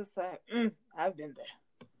 I was just like, I've been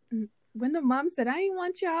there. When the mom said, I ain't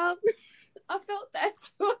want y'all, I felt that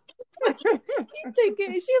too.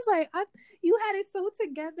 Thinking, she was like, you had it so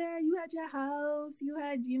together. You had your house, you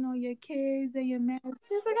had, your kids and your marriage.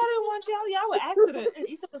 She's like, I didn't want y'all with accident. And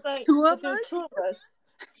Issa was like, Two of but there's us. two of us.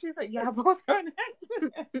 She's like, yeah, both are an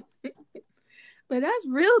accident. But that's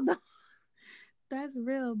real though. That's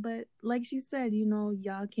real. But like she said,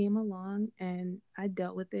 y'all came along and I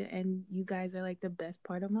dealt with it, and you guys are like the best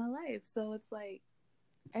part of my life. So it's like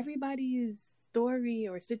everybody's story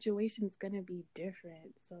or situation is gonna be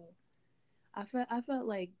different. So I felt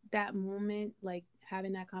like that moment, like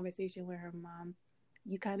having that conversation with her mom,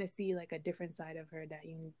 you kind of see like a different side of her that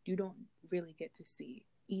you don't really get to see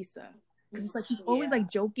Issa, because it's like she's always like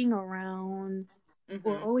joking around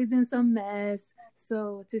or always in some mess.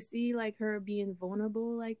 So to see like her being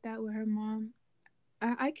vulnerable like that with her mom,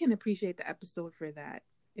 I can appreciate the episode for that,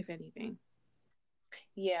 if anything.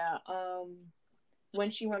 Yeah. When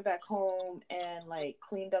she went back home and like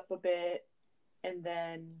cleaned up a bit, and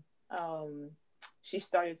then she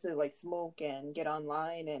started to like smoke and get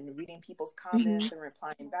online and reading people's comments and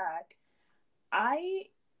replying back.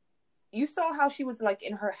 You saw how she was like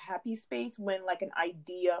in her happy space when like an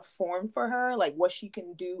idea formed for her, like what she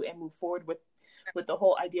can do and move forward with the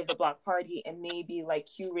whole idea of the block party, and maybe like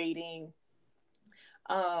curating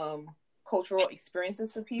cultural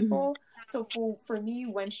experiences for people. So for me,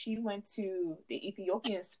 when she went to the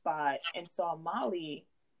Ethiopian spot and saw Molly,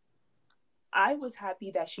 I was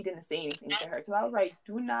happy that she didn't say anything to her, because I was like,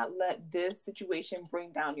 do not let this situation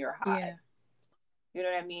bring down your high. Yeah. You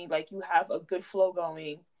know what I mean? Like, you have a good flow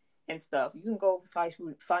going and stuff. You can go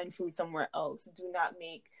find food somewhere else. Do not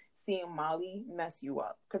make seeing Molly mess you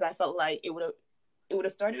up, because I felt like it would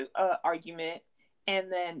have started an argument,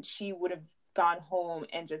 and then she would have gone home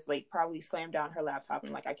and just like probably slammed down her laptop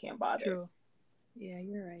and like, I can't bother. True. Yeah,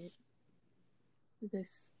 you're right. This,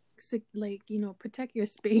 like, protect your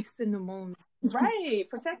space in the moment. Right,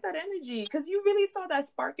 protect that energy, because you really saw that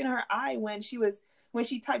spark in her eye when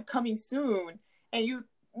she typed coming soon, and you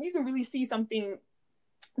can really see something,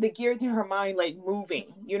 the gears in her mind like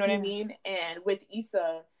moving, you know what I mean? And with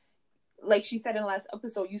Issa, like she said in the last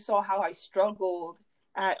episode, you saw how I struggled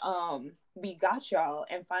at We Got Y'all,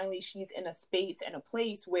 and finally she's in a space and a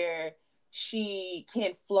place where she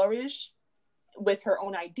can flourish with her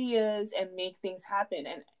own ideas and make things happen.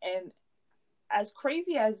 And as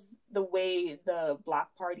crazy as the way the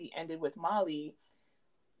block party ended with Molly,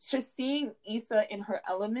 just seeing Issa in her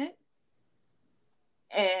element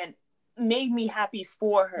and made me happy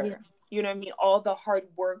for her. Yeah. You know what I mean? All the hard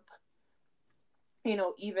work,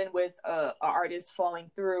 even with a artist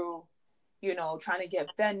falling through, trying to get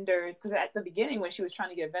vendors, because at the beginning when she was trying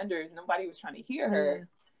to get vendors, nobody was trying to hear her.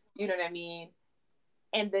 You know what I mean?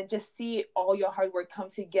 And then just see all your hard work come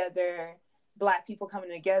together, Black people coming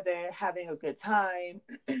together, having a good time,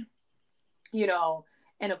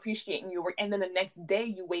 and appreciating your work. And then the next day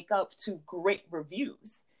you wake up to great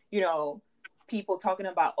reviews, people talking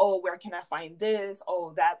about, oh, where can I find this?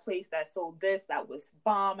 Oh, that place that sold this, that was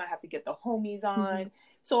bomb. I have to get the homies on.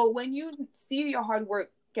 So when you see your hard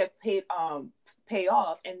work get pay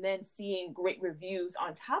off, and then seeing great reviews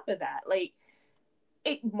on top of that, like,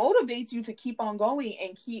 it motivates you to keep on going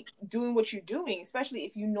and keep doing what you're doing, especially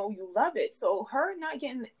if you know you love it. So her not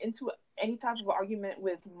getting into any type of argument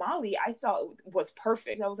with Molly, I thought was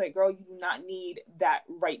perfect. I was like, girl, you do not need that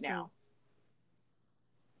right now.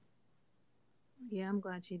 Yeah, I'm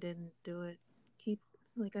glad she didn't do it. Keep,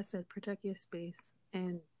 like I said, protect your space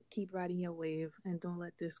and keep riding your wave, and don't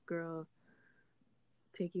let this girl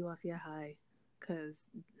take you off your high, because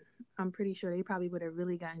I'm pretty sure they probably would have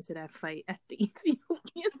really gotten into that fight at the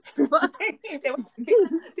Ethiopian spot.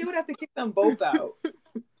 They would have to kick them both out.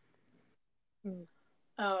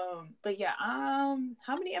 But yeah, how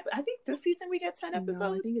many I think this season we get 10 episodes.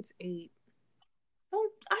 No, I think it's 8. Oh,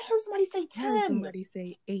 I heard somebody say 10. I heard somebody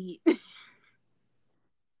say 8.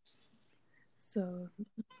 So you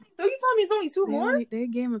telling me it's only 2 more? They're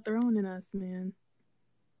Game of Thrones in us, man.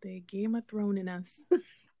 They're Game of Thrones in us.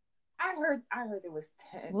 I heard there was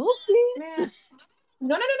 10. We'll see. Man.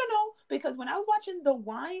 No. Because when I was watching the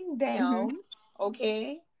wind down,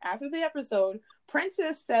 okay, after the episode,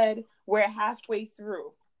 Princess said we're halfway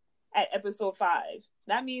through at episode 5.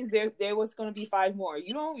 That means there was going to be 5 more.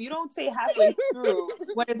 You don't say halfway through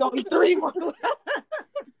when it's only 3 more left.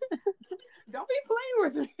 Don't be playing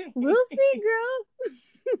with me. We'll see,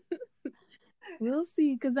 girl. We'll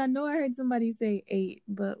see, because I know I heard somebody say 8,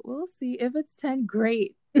 but we'll see. If it's 10,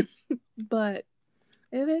 great. But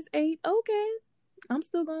if it's 8, okay. I'm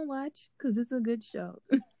still gonna watch, because it's a good show.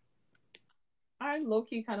 I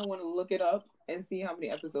low-key kind of want to look it up and see how many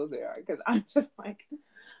episodes there are, because I'm just like,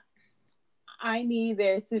 I need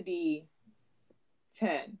there to be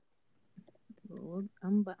 10. Well,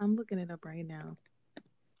 I'm looking it up right now.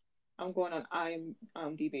 I'm going on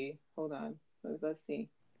IMDb. Hold on. Let's see.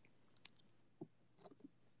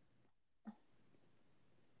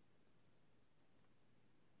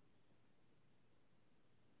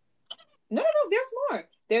 No. There's more.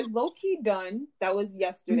 There's low key done. That was Mm-hmm.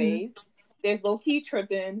 yesterday's. There's low key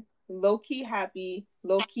tripping. Low key happy.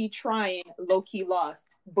 Low key trying. Low key lost.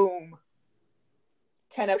 Boom.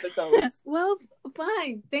 10 episodes. Well,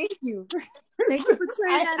 fine. Thank you. Thank you for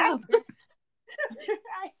clearing I that had up. to.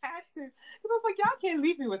 I had to. Because I was like, y'all can't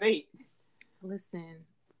leave me with 8. Listen,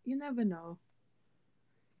 you never know.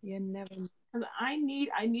 You never know. Because I need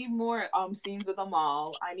more scenes with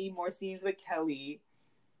Amal. I need more scenes with Kelly.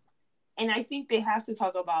 And I think they have to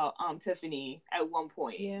talk about Tiffany at one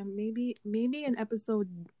point. Yeah, maybe in episode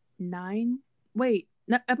 9. Wait,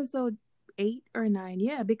 not episode 8 or 9.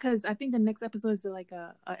 Yeah, because I think the next episode is like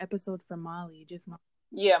a episode for Molly, just Molly.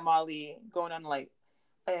 Yeah, Molly going on like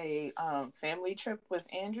a family trip with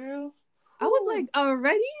Andrew. I was like,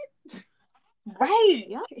 already? Right.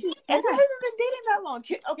 Yeah. And they haven't been dating that long.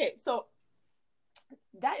 Okay, so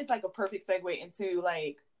that is like a perfect segue into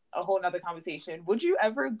like a whole nother conversation. Would you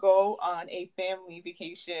ever go on a family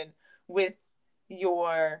vacation with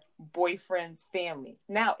your boyfriend's family?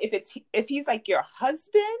 Now, if he's like your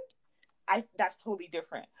husband, that's totally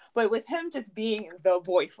different. But with him just being the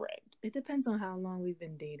boyfriend. It depends on how long we've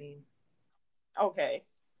been dating. Okay.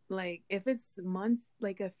 Like if it's months,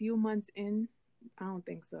 like a few months in, I don't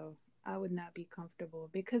think so. I would not be comfortable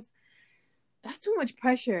because that's too much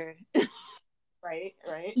pressure. Right.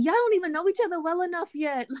 Y'all don't even know each other well enough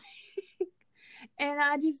yet. And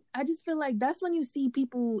I just feel like that's when you see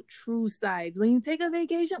people true sides. When you take a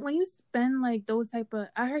vacation, when you spend like those type of,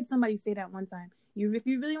 I heard somebody say that one time. If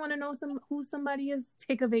you really want to know who somebody is,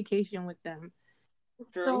 take a vacation with them.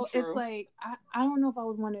 True. So it's like I don't know if I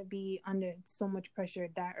would want to be under so much pressure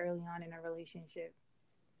that early on in a relationship.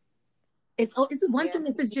 It's one thing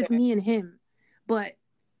if it's just me and him, but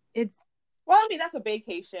it's well, I mean that's a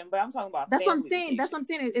vacation, but I'm talking about that's what I'm family saying. That's vacation.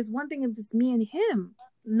 what I'm saying. It's one thing if it's me and him,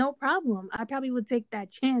 no problem. I probably would take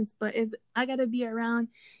that chance. But if I gotta be around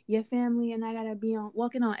your family and I gotta be on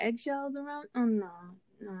walking on eggshells around, oh no,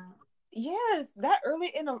 no. Yes, that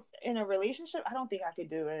early in a relationship, I don't think I could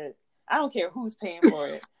do it. I don't care who's paying for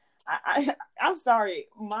it. I'm sorry.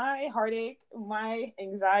 My heartache, my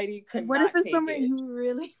anxiety could What if not it's take somewhere it. you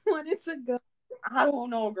really wanted to go? I don't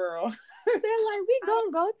know, girl. They're like, we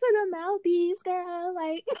gonna go to the Maldives, girl.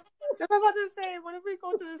 Like, That's what I was about to say. What if we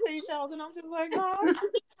go to the Seychelles? And I'm just like, huh?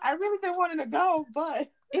 I really been wanting to go,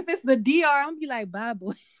 but if it's the DR, I'm gonna be like, bye,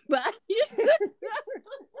 boy, bye.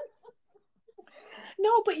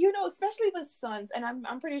 no, but especially with sons, and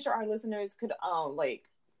I'm pretty sure our listeners could like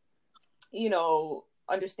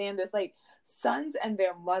understand this. Like sons and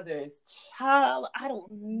their mothers, child, I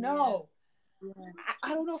don't know. Yeah.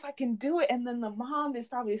 I don't know if I can do it. And then the mom is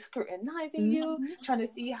probably scrutinizing you, trying to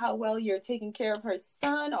see how well you're taking care of her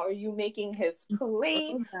son. Are you making his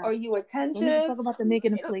plate? Are you attentive? Don't even talk about the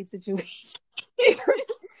making a plate situation.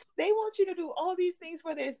 They want you to do all these things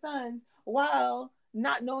for their sons while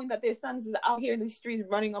not knowing that their sons is out here in the streets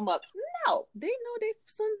running them up. No. They know their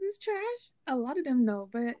sons is trash. A lot of them know,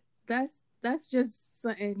 but that's just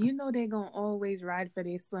something. You know they're gonna always ride for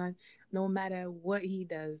their son no matter what he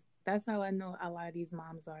does. That's how I know a lot of these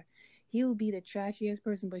moms are. He'll be the trashiest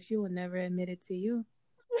person, but she will never admit it to you.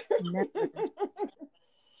 Never.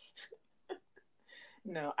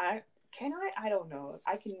 No, I don't know.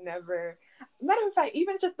 I can never. Matter of fact,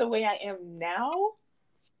 even just the way I am now,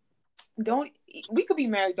 don't we could be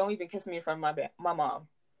married? Don't even kiss me in front of my mom.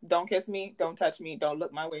 Don't kiss me. Don't touch me. Don't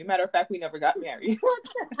look my way. Matter of fact, we never got married.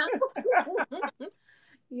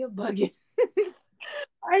 You're bugging.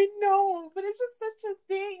 I know, but it's just such a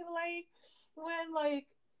thing. Like when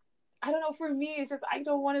I don't know. For me, it's just I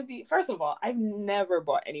don't want to be. First of all, I've never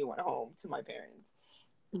brought anyone home to my parents.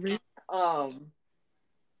 Really?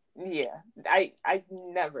 Yeah, I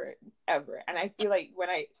never ever, and I feel like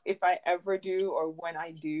if I ever do or when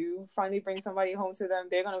I do finally bring somebody home to them,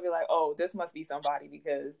 they're gonna be like, oh, this must be somebody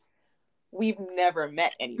because we've never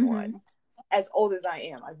met anyone. Mm-hmm. As old as I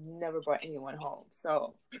am, I've never brought anyone home.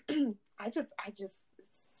 So I just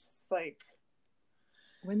it's like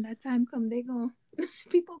when that time come,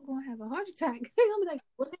 people gonna have a heart attack. They're gonna be like,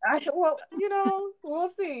 what?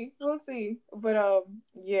 We'll see. But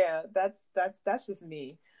yeah, that's just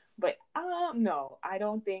me. But no, I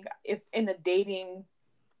don't think if in the dating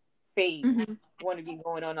phase want to be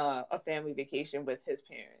going on a family vacation with his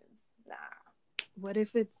parents. Nah. What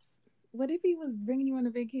if he was bringing you on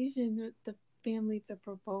a vacation with the family to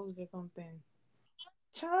propose or something?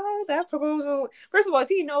 Child, that proposal. First of all, if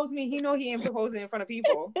he knows me, he know he ain't proposing in front of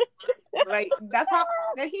people. Like that's how.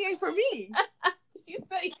 That he ain't for me. She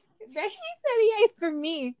said he ain't for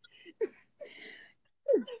me.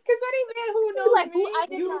 Because any man who knows like, me,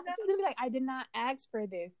 she's gonna be like, I did not ask for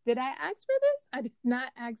this. Did I ask for this? I did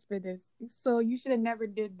not ask for this. So you should have never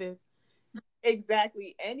did this.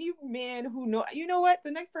 Exactly. Any man who you know what?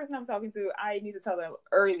 The next person I'm talking to, I need to tell them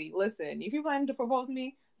early. Listen, if you plan to propose to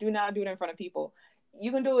me, do not do it in front of people.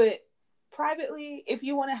 You can do it privately. If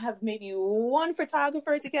you want to have maybe one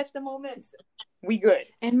photographer to catch the moments, we good.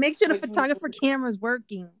 And make sure the photographer camera's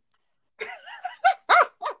working.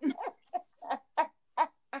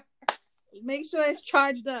 Make sure it's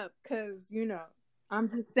charged up, because I'm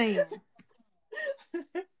just saying.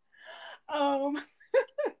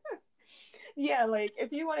 Yeah, like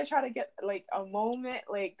if you want to try to get like a moment,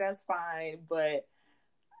 like that's fine, but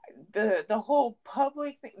the whole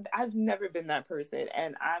public thing, I've never been that person,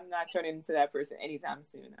 and I'm not turning into that person anytime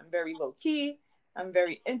soon. I'm very low key. I'm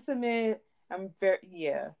very intimate.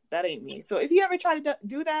 That ain't me. So if he ever try to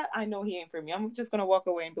do that, I know he ain't for me. I'm just gonna walk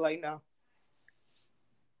away and be like, no.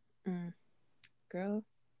 Girl,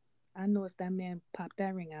 I know if that man popped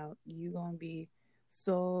that ring out, you gonna be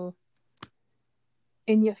so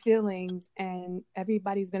in your feelings, and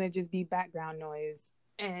everybody's gonna just be background noise,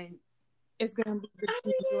 and it's gonna be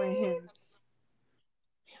between you and him.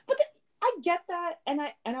 But I get that, and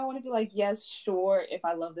I want to be like, yes, sure, if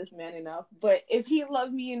I love this man enough, but if he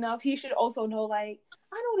loved me enough, he should also know, like,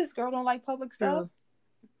 I know this girl don't like public stuff.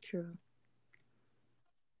 True.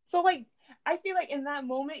 So like, I feel like in that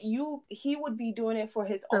moment, he would be doing it for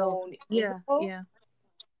his own ego,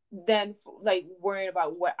 than like worrying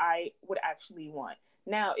about what I would actually want.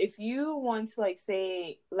 Now, if you want to like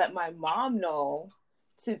say, let my mom know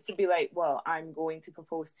to be like, well, I'm going to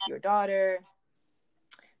propose to your daughter,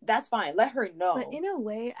 that's fine. Let her know. But in a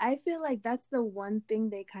way, I feel like that's the one thing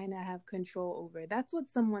they kind of have control over. That's what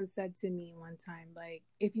someone said to me one time. Like,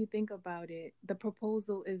 if you think about it, the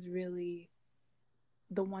proposal is really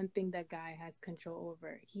the one thing that guy has control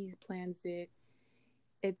over. He plans it.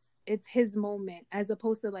 It's his moment, as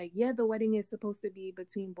opposed to like, yeah, the wedding is supposed to be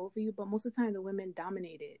between both of you, but most of the time the women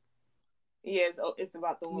dominate it. Yeah, it's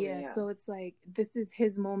about the woman. Yeah, so it's like, this is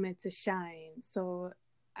his moment to shine. So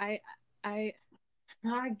I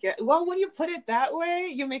get. Well, when you put it that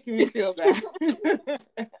way, you're making me feel bad.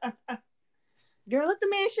 Girl, let the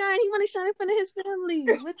man shine. He want to shine in front of his family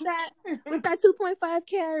with that 2.5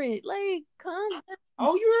 carat. Like, come on.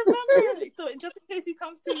 Oh, you remember? So just in case he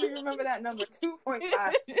comes to you, remember that number,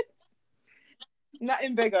 2.5.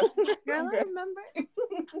 Nothing bigger. Girl, I remember.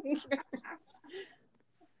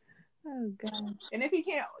 Oh God. And if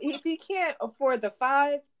he can't afford the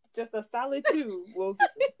 5, just a solid 2 will do.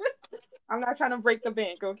 I'm not trying to break the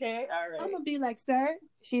bank, okay? All right. I'm gonna be like, sir,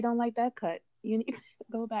 she don't like that cut. You need to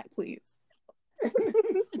go back, please.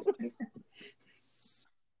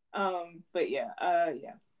 But yeah.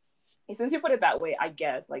 Since you put it that way, I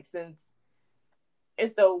guess, like, since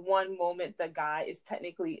it's the one moment the guy is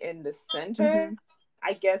technically in the center,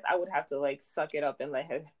 I guess I would have to like suck it up and let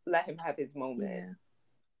him have his moment.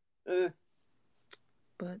 Yeah. Ugh.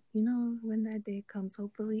 But when that day comes,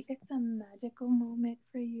 hopefully it's a magical moment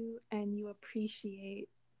for you, and you appreciate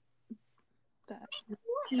that.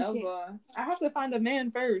 I have to find a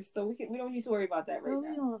man first, so we don't need to worry about that right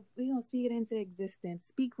now. We gonna speak it into existence.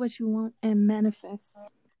 Speak what you want and manifest.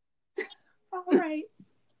 All right.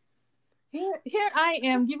 Here I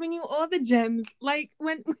am giving you all the gems. Like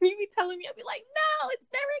when you be telling me, I'll be like, no, it's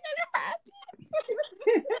never gonna happen.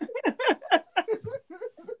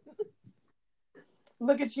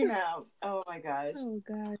 Look at you now. Oh my gosh. Oh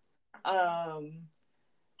God.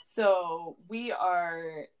 So we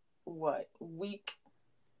are week?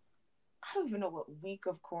 I don't even know what week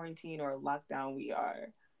of quarantine or lockdown we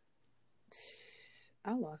are.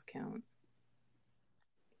 I lost count.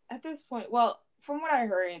 At this point, well, from what I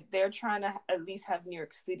heard, they're trying to at least have New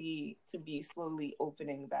York City to be slowly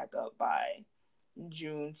opening back up by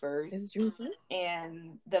June 1st. It's June 1st?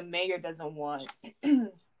 And the mayor doesn't want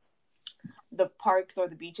the parks or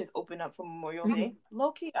the beaches open up for Memorial Day.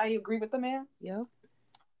 Low-key, I agree with the man. Yep.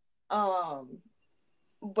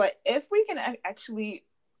 But if we can actually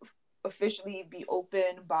officially be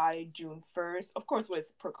open by June 1st, of course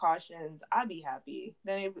with precautions, I'd be happy.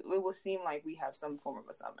 Then it will seem like we have some form of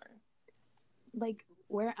a summer. Like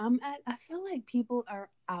where I'm at, I feel like people are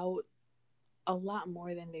out a lot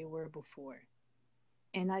more than they were before.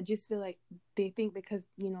 And I just feel like they think because,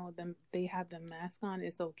 they have the mask on,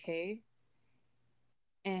 it's okay.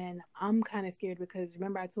 And I'm kind of scared because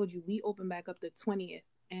remember I told you we open back up the 20th,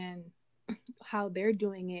 and how they're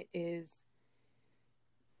doing it is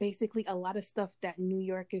basically a lot of stuff that New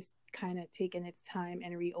York is kind of taking its time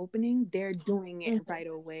and reopening, they're doing it right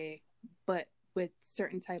away, but with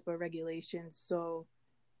certain type of regulations. So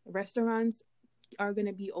restaurants are going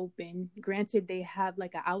to be open. Granted, they have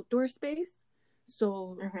like an outdoor space,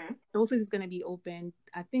 so those places going to be open.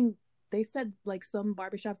 I think they said like some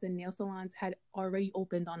barbershops and nail salons had already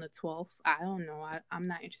opened on the 12th. I don't know. I'm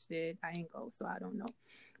not interested. I ain't go, so I don't know.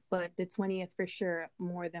 But the 20th for sure,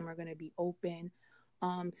 more of them are going to be open.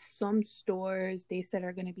 Some stores they said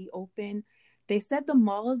are going to be open. They said the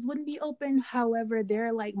malls wouldn't be open. However, there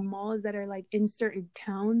are like malls that are like in certain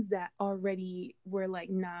towns that already were like,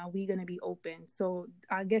 nah, we gonna be open. So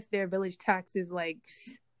I guess their village tax is like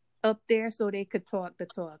up there, so they could talk the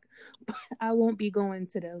talk. But I won't be going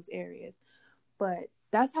to those areas. But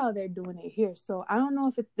that's how they're doing it here. So I don't know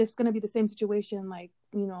if it's gonna be the same situation like,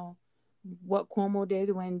 what Cuomo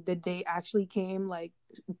did when the day actually came, like,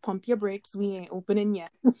 pump your brakes, we ain't opening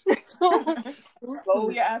yet. So slow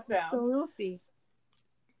your ass down. So we'll see.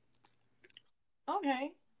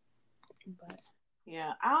 Okay. But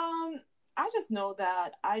yeah, I just know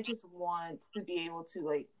that I just want to be able to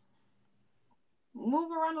like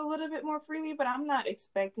move around a little bit more freely, but I'm not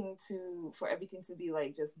expecting for everything to be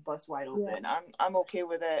like just bust wide open. Yeah. I'm okay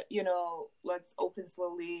with it. Let's open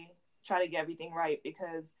slowly, try to get everything right,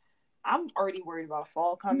 because I'm already worried about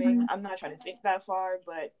fall coming. I'm not trying to think that far,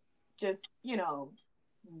 but just,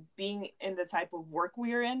 being in the type of work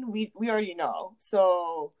we're in, we already know.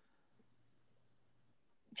 So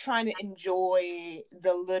trying to enjoy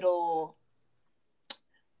the little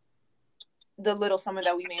summer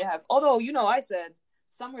that we may have. Although, I said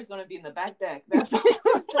summer is going to be in the back deck. That's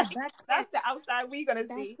the outside we're going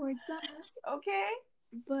to see. Okay.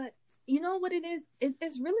 But you know what it is?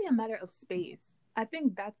 It's really a matter of space. I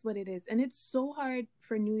think that's what it is. And it's so hard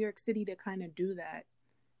for New York City to kind of do that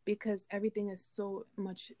because everything is so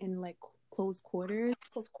much in like close quarters.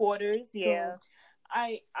 Yeah.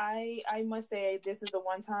 So, I must say this is the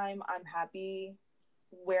one time I'm happy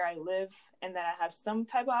where I live and that I have some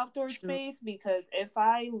type of outdoor space, because if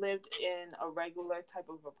I lived in a regular type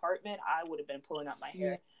of apartment, I would have been pulling out my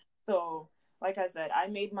hair. So, like I said, I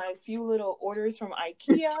made my few little orders from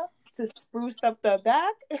IKEA to spruce up the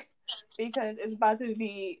back because it's about to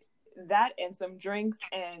be that and some drinks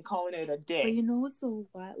and calling it a day. But you know what's so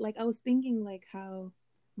wild? Like, I was thinking like how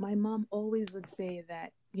my mom always would say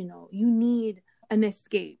that, you need an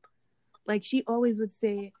escape. Like, she always would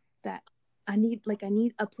say that I need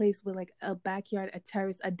a place with like a backyard, a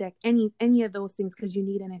terrace, a deck, any of those things, because you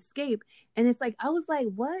need an escape. And it's like, I was like,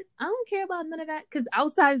 what? I don't care about none of that, because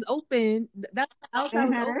outside is open. That's outside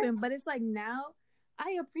was open, but it's like now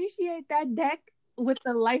I appreciate that deck with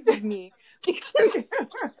the life of me because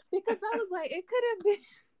I was like, it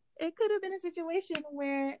could have been a situation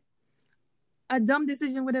where a dumb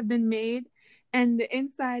decision would have been made and the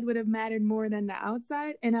inside would have mattered more than the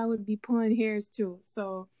outside, and I would be pulling hairs too.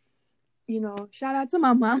 So, shout out to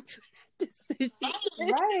my mom for that decision.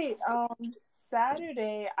 Right.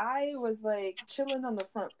 Saturday I was like chilling on the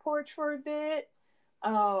front porch for a bit.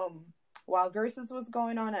 While Versus was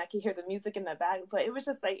going on, I could hear the music in the back, but it was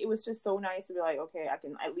just so nice to be like, okay, I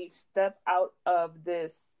can at least step out of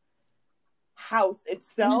this house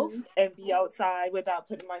itself and be outside without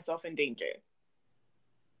putting myself in danger.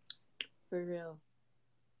 For real.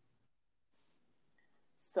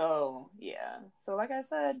 So, yeah. So, like I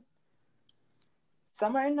said,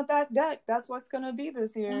 summer in the back deck, that's what's going to be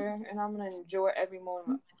this year. And I'm going to enjoy every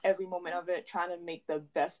moment of it, trying to make the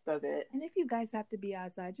best of it. And if you guys have to be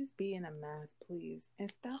outside, just be in a mask, please. And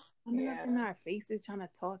stop coming up in our faces, trying to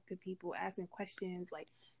talk to people, asking questions. Like,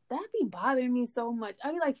 that be bothering me so much.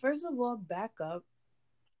 I be like, first of all, back up.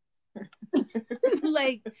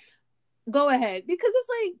 Like, go ahead. Because it's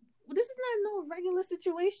like, this is not no regular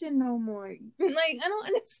situation no more. Like, I don't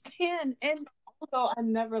understand. And also, I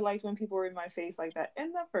never liked when people were in my face like that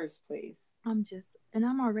in the first place. I'm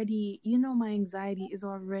already, my anxiety is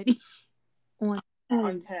already on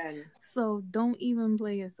 10. So don't even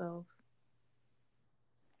play yourself.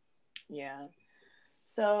 Yeah.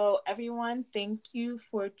 So, everyone, thank you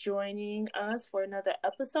for joining us for another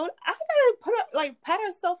episode. I gotta pat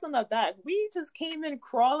ourselves on the back. We just came in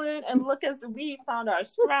crawling, and look as we found our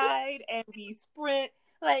stride and we sprint.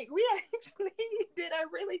 Like, we actually did a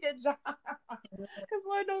really good job. Because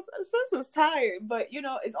Lord knows, Sis is tired, but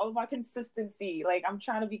it's all about consistency. Like, I'm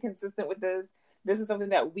trying to be consistent with this. This is something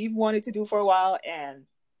that we've wanted to do for a while, and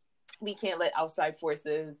we can't let outside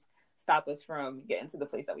forces stop us from getting to the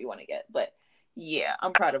place that we want to get. But yeah,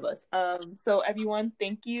 I'm proud of us. So everyone,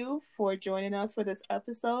 thank you for joining us for this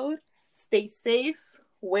episode. Stay safe,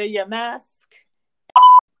 wear your mask.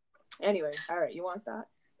 Anyway, all right, you want to start?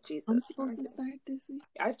 Jesus. I'm supposed to start this week.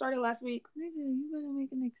 I started last week. Nigga, you better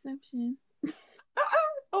make an exception.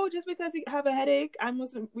 Oh, just because you have a headache,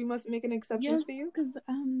 we must make an exception for you? Because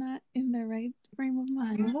I'm not in the right frame of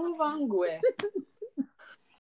mind. Move on, Gwe.